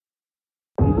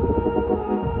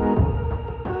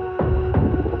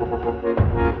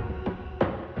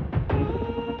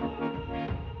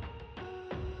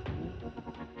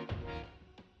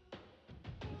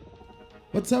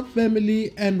What's up,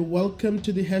 family, and welcome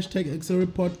to the Hashtag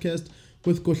Accelerate podcast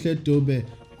with Kohle Dube.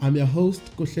 I'm your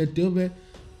host, Kohle Dube,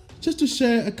 just to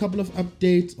share a couple of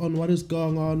updates on what is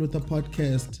going on with the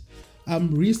podcast.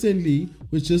 Recently,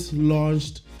 we just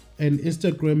launched an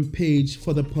Instagram page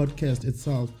for the podcast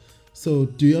itself. So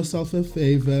do yourself a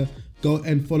favor, go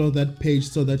and follow that page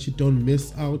so that you don't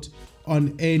miss out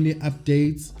on any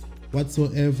updates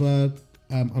whatsoever,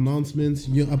 announcements,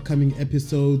 new upcoming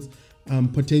episodes,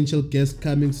 potential guests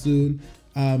coming soon,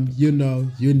 you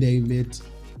name it.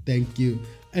 Thank you.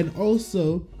 And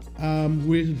also,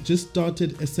 we just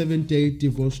started a 7-day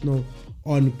devotional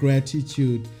on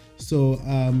gratitude. So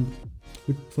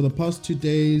for the past 2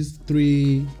 days,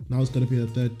 now it's going to be the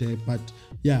third day, but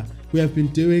yeah, we have been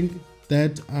doing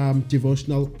that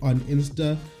devotional on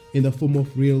Insta in the form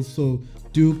of reels. So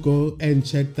do go and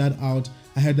check that out.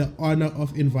 I had the honor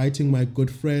of inviting my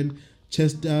good friend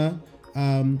Chester,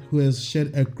 who has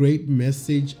shared a great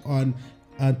message on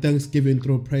Thanksgiving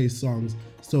through praise songs.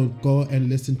 So go and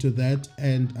listen to that.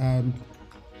 And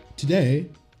today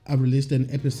I released an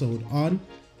episode on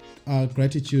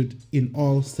gratitude in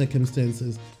all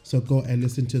circumstances. So go and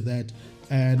listen to that.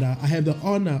 And I have the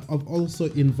honor of also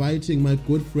inviting my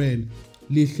good friend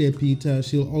Lihle Peter.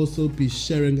 She'll also be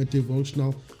sharing a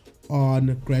devotional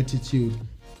on gratitude.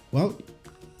 Well,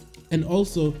 and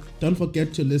also, don't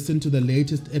forget to listen to the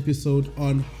latest episode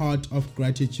on Heart of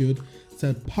Gratitude. It's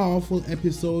a powerful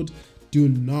episode. Do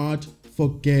not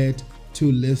forget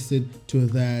to listen to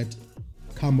that.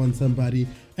 Come on, somebody.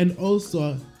 And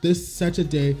also, this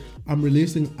Saturday, I'm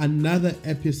releasing another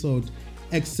episode.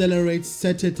 Accelerate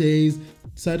Saturdays.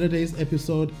 Saturday's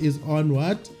episode is on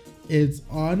what? It's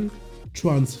on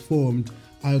Transformed.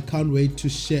 I can't wait to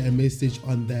share a message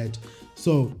on that.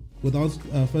 So, without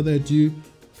further ado,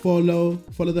 follow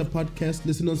the podcast,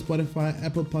 listen on Spotify,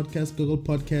 Apple Podcasts, Google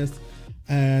Podcasts,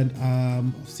 and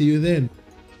see you then.